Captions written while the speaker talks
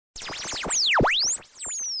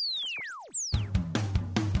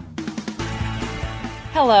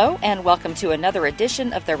Hello, and welcome to another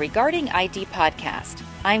edition of the Regarding ID podcast.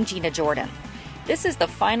 I'm Gina Jordan. This is the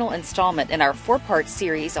final installment in our four-part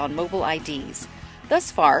series on mobile IDs.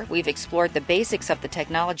 Thus far, we've explored the basics of the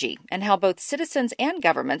technology and how both citizens and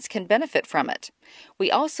governments can benefit from it.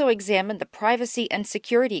 We also examined the privacy and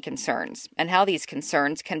security concerns and how these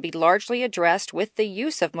concerns can be largely addressed with the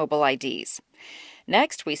use of mobile IDs.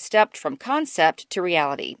 Next, we stepped from concept to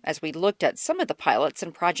reality as we looked at some of the pilots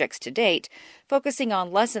and projects to date, focusing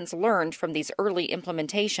on lessons learned from these early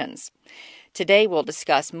implementations. Today, we'll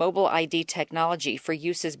discuss mobile ID technology for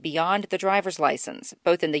uses beyond the driver's license,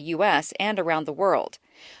 both in the U.S. and around the world.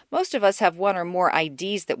 Most of us have one or more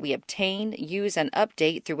IDs that we obtain, use, and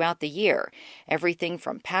update throughout the year, everything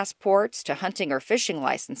from passports to hunting or fishing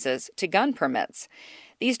licenses to gun permits.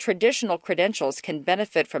 These traditional credentials can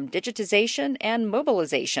benefit from digitization and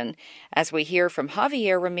mobilization, as we hear from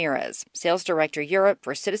Javier Ramirez, Sales Director Europe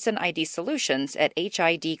for Citizen ID Solutions at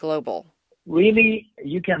HID Global. Really,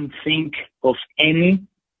 you can think of any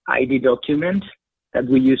ID document that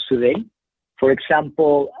we use today. For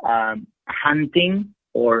example, hunting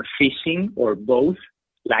or fishing or both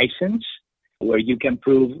license, where you can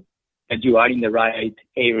prove that you are in the right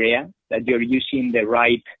area, that you're using the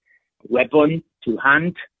right weapon to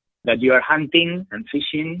hunt, that you are hunting and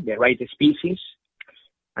fishing the right species.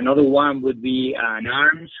 Another one would be an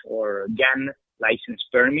arms or gun license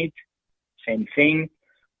permit, same thing,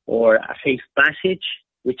 or a safe passage,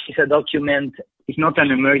 which is a document. It's not an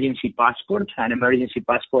emergency passport. An emergency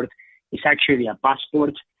passport is actually a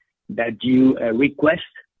passport that you request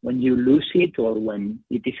when you lose it or when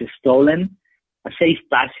it is stolen. A safe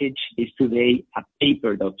passage is today a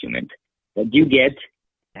paper document that you get,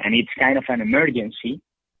 and it's kind of an emergency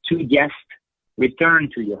to just return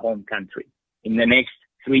to your home country in the next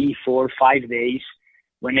 3, 4, 5 days,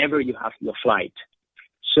 whenever you have your flight.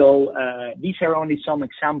 So these are only some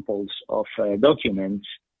examples of documents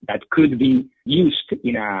that could be used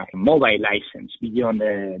in a mobile license beyond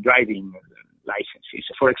the driving licenses.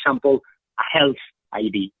 For example, a health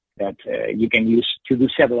ID that you can use to do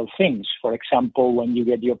several things. For example, when you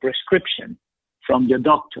get your prescription from your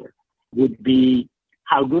doctor, would be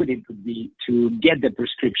how good it would be to get the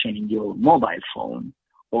prescription in your mobile phone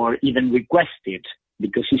or even request it,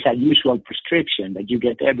 because it's a usual prescription that you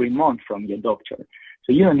get every month from your doctor.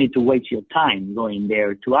 So you don't need to waste your time going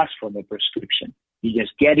there to ask for the prescription. You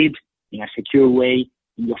just get it in a secure way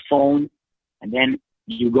in your phone, and then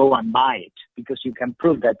you go and buy it because you can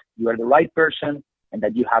prove that you are the right person and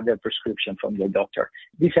that you have the prescription from your doctor.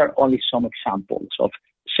 These are only some examples of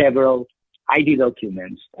several ID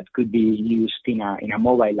documents that could be used in a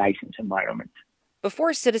mobile license environment.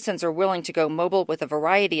 Before citizens are willing to go mobile with a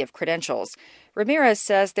variety of credentials, Ramirez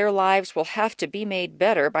says their lives will have to be made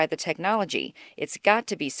better by the technology. It's got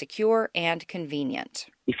to be secure and convenient.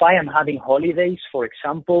 If I am having holidays, for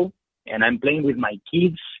example, and I'm playing with my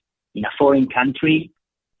kids in a foreign country,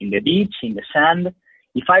 in the beach, in the sand,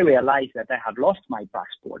 if I realize that I have lost my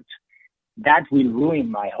passport, that will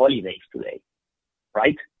ruin my holidays today,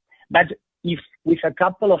 right? But if with a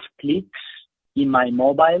couple of clicks in my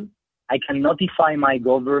mobile, I can notify my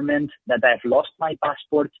government that I've lost my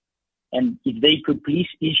passport, and if they could please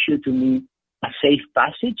issue to me a safe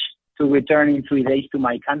passage to return in 3 days to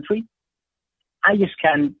my country, I just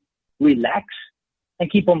can relax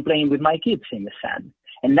and keep on playing with my kids in the sand.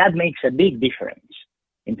 And that makes a big difference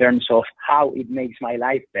in terms of how it makes my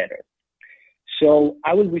life better. So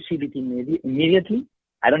I will receive it immediately.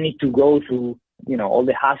 I don't need to go through all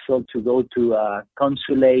the hassle to go to a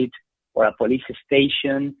consulate or a police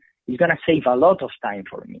station. It's going to save a lot of time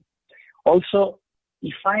for me. Also,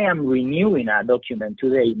 if I am renewing a document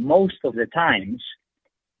today, most of the times,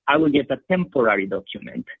 I will get a temporary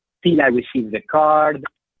document till I receive the card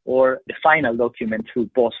or the final document through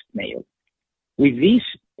post mail. With this,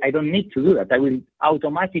 I don't need to do that. I will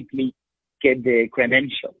automatically get the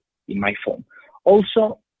credential in my phone.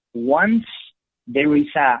 Also, once there is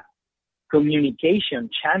a communication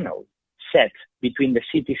channel set between the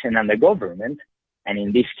citizen and the government, and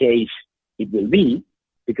in this case, it will be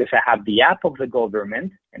because I have the app of the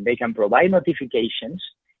government and they can provide notifications.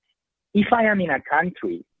 If I am in a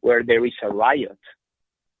country where there is a riot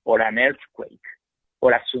or an earthquake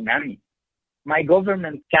or a tsunami, my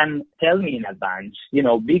government can tell me in advance,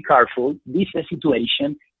 be careful, this is the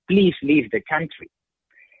situation, please leave the country.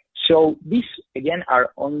 So these, again,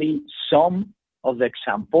 are only some of the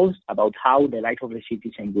examples about how the life of the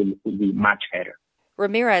citizen will be much better.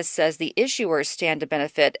 Ramirez says the issuers stand to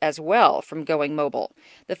benefit as well from going mobile.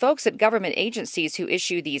 The folks at government agencies who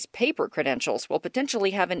issue these paper credentials will potentially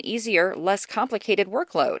have an easier, less complicated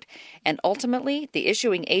workload. And ultimately, the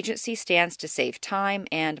issuing agency stands to save time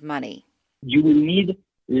and money. You will need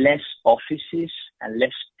less offices and less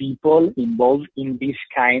people involved in this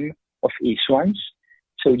kind of issuance.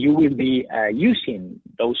 So you will be using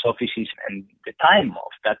those offices and the time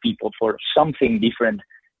of that people for something different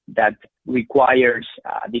that requires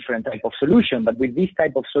a different type of solution. But with this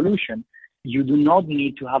type of solution, you do not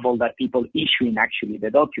need to have all that people issuing actually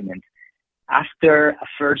the document. After a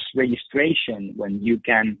first registration, when you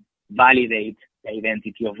can validate the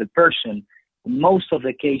identity of the person, in most of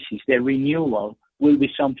the cases, the renewal will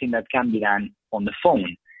be something that can be done on the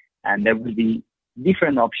phone. And there will be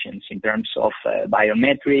different options in terms of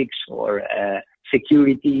biometrics or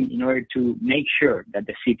security in order to make sure that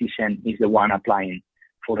the citizen is the one applying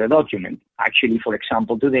for the document. Actually, for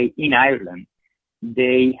example, today in Ireland,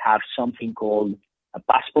 they have something called a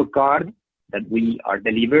passport card that we are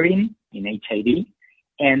delivering in HID.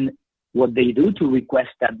 And what they do to request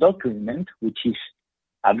that document, which is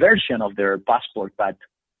a version of their passport, but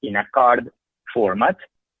in a card format,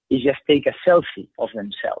 is just take a selfie of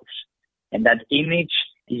themselves. And that image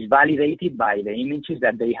is validated by the images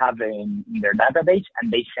that they have in their database,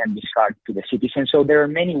 and they send this card to the citizen. So there are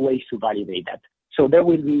many ways to validate that. So there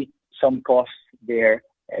will be some costs there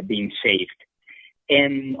being saved.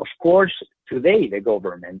 And of course, today the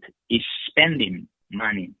government is spending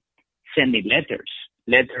money, sending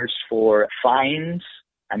letters for fines.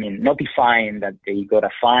 I mean, notifying that they got a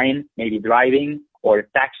fine, maybe driving, or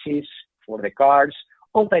taxes for the cars,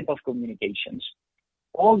 all type of communications.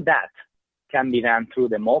 All that can be done through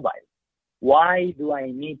the mobile. Why do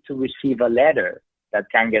I need to receive a letter that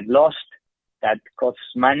can get lost, that costs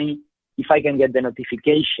money, if I can get the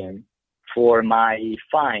notification for my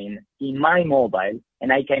fine in my mobile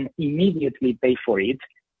and I can immediately pay for it,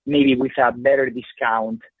 maybe with a better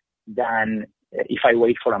discount than if I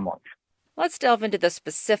wait for a month? Let's delve into the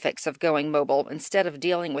specifics of going mobile instead of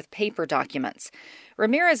dealing with paper documents.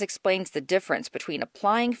 Ramirez explains the difference between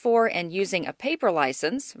applying for and using a paper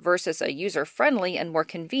license versus a user-friendly and more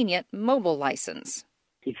convenient mobile license.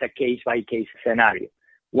 It's a case-by-case scenario.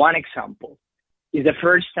 One example is the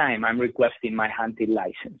first time I'm requesting my hunting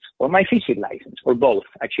license or my fishing license, or both.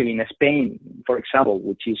 Actually, in Spain, for example,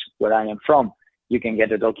 which is where I am from, you can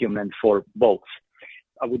get a document for both.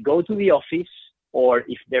 I would go to the office, or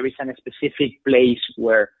if there is a specific place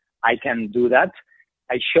where I can do that,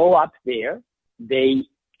 I show up there, they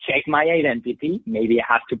check my identity, maybe I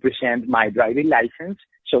have to present my driving license,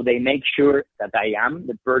 so they make sure that I am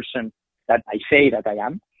the person that I say that I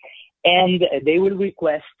am, and they will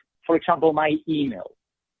request, for example, my email,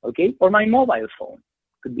 okay, or my mobile phone,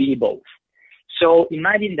 could be both. So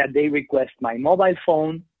imagine that they request my mobile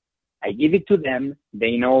phone, I give it to them,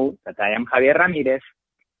 they know that I am Javier Ramirez,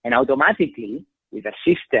 and automatically, with a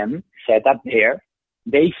system set up there,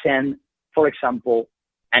 they send, for example,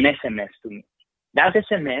 an SMS to me. That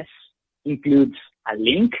SMS includes a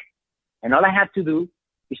link, and all I have to do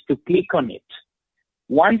is to click on it.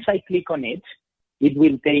 Once I click on it, it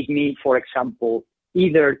will take me, for example,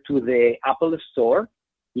 either to the Apple Store,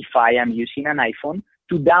 if I am using an iPhone,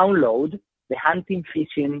 to download the hunting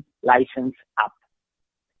fishing license app.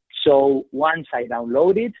 So once I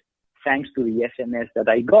download it, thanks to the SMS that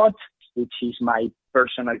I got, which is my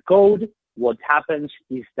personal code, what happens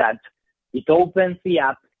is that it opens the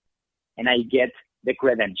app and I get the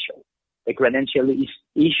credential. The credential is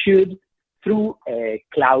issued through a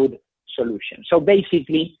cloud solution. So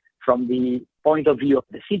basically, from the point of view of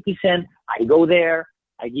the citizen, I go there,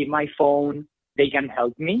 I give my phone, they can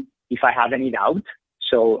help me if I have any doubt.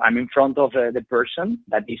 So I'm in front of the person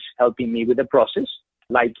that is helping me with the process,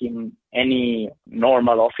 like in any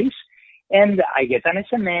normal office. And I get an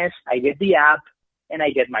SMS, I get the app, and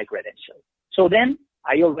I get my credential. So then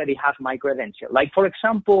I already have my credential. Like, for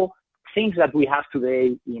example, things that we have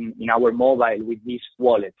today in our mobile with this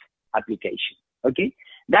wallet application, okay?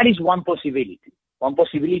 That is one possibility. One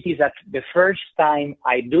possibility is that the first time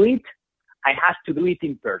I do it, I have to do it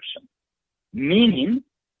in person, meaning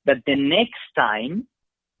that the next time,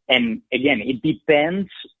 and again, it depends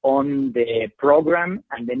on the program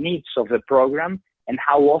and the needs of the program and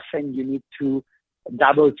how often you need to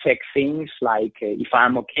double check things like if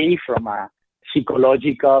I'm okay from a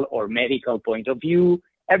psychological or medical point of view,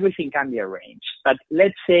 everything can be arranged. But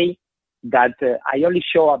let's say that I only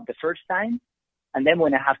show up the first time, and then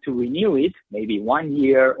when I have to renew it, maybe 1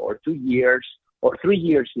 year or 2 years or 3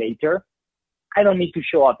 years later, I don't need to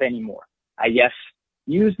show up anymore. I just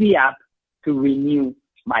use the app to renew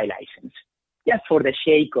my license. just for the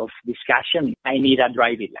sake of discussion, I need a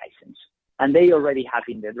driving license. And they already have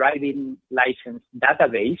in the driving license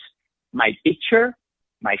database my picture,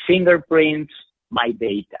 my fingerprints, my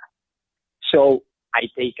data. So I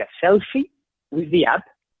take a selfie with the app.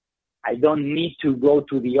 I don't need to go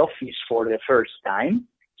to the office for the first time.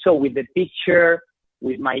 So with the picture,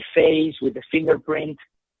 with my face, with the fingerprint,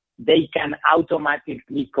 they can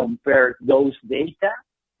automatically compare those data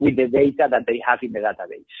with the data that they have in the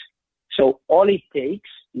database. So all it takes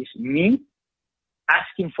is me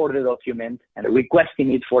asking for the document and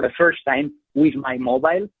requesting it for the first time with my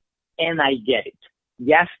mobile, and I get it,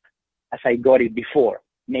 just as I got it before.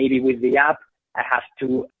 Maybe with the app, I have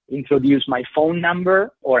to introduce my phone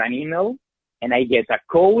number or an email, and I get a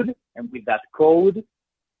code, and with that code,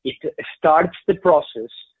 it starts the process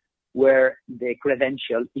where the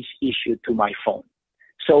credential is issued to my phone.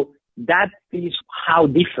 So that is how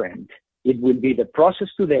different it will be the process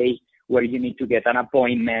today, where you need to get an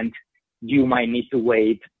appointment. You might need to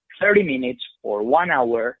wait 30 minutes or 1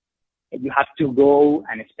 hour, and you have to go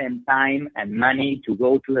and spend time and money to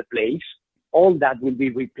go to the place. All that will be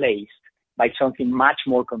replaced by something much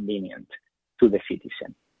more convenient to the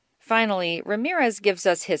citizen. Finally, Ramirez gives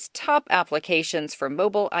us his top applications for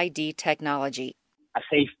mobile ID technology. A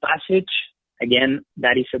safe passage, again,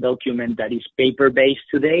 that is a document that is paper-based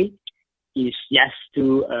today, is just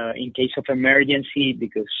to, in case of emergency,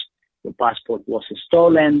 because your passport was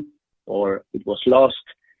stolen or it was lost,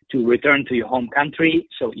 to return to your home country.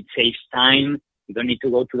 So it saves time. You don't need to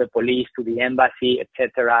go to the police, to the embassy,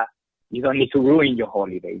 etc. You don't need to ruin your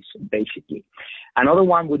holidays, basically. Another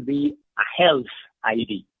one would be a health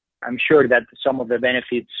ID. I'm sure that some of the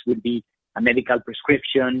benefits would be a medical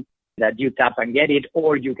prescription that you tap and get it,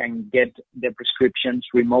 or you can get the prescriptions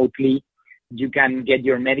remotely. You can get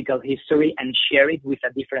your medical history and share it with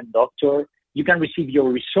a different doctor. You can receive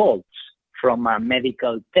your results from a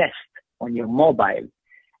medical test on your mobile.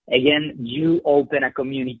 Again, you open a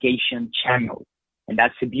communication channel, and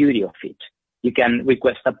that's the beauty of it. You can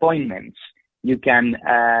request appointments. You can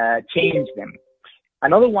change them.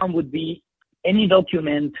 Another one would be any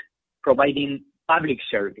document providing public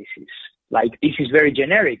services. Like, this is very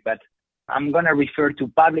generic, but I'm going to refer to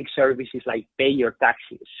public services like pay your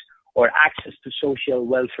taxes or access to social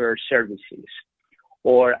welfare services,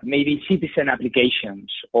 or maybe citizen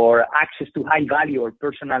applications, or access to high value or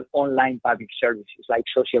personal online public services like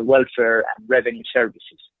social welfare and revenue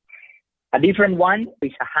services. A different one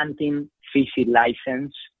is a hunting visit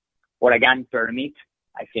license or a gun permit.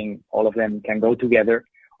 I think all of them can go together.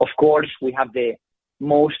 Of course, we have the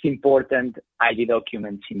most important ID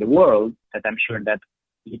documents in the world that I'm sure that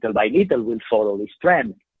little by little will follow this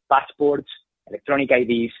trend: passports, electronic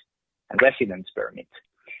IDs, and residence permits.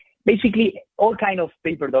 Basically, all kind of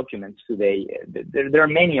paper documents today. There are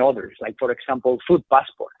many others, like, for example, food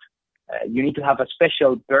passport. You need to have a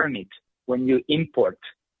special permit when you import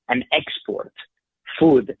and export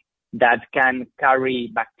food that can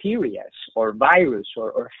carry bacteria or virus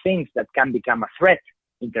or things that can become a threat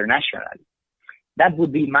internationally. That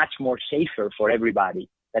would be much more safer for everybody,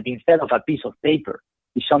 that instead of a piece of paper,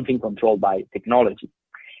 is something controlled by technology.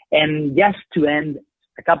 And just to end,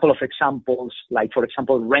 a couple of examples, like, for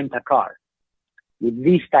example, rent a car. With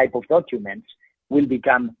these type of documents will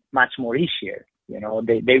become much more easier. You know,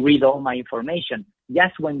 they read all my information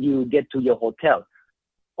just when you get to your hotel.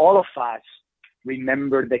 All of us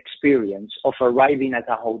remember the experience of arriving at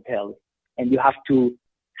a hotel, and you have to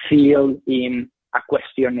fill in a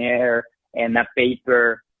questionnaire and a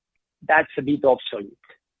paper. That's a bit obsolete.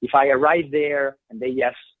 If I arrive there and they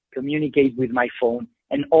just communicate with my phone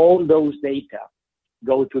and all those data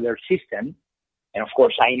go to their system, and of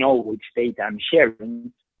course I know which data I'm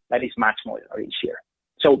sharing, that is much more easier.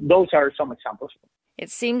 So those are some examples. It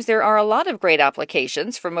seems there are a lot of great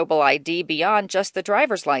applications for mobile ID beyond just the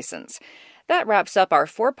driver's license. That wraps up our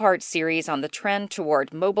 4-part series on the trend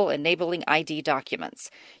toward mobile-enabling ID documents.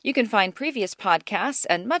 You can find previous podcasts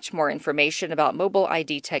and much more information about mobile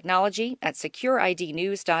ID technology at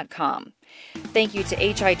secureidnews.com. Thank you to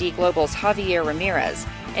HID Global's Javier Ramirez,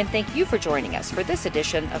 and thank you for joining us for this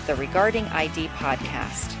edition of the Regarding ID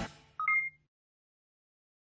podcast.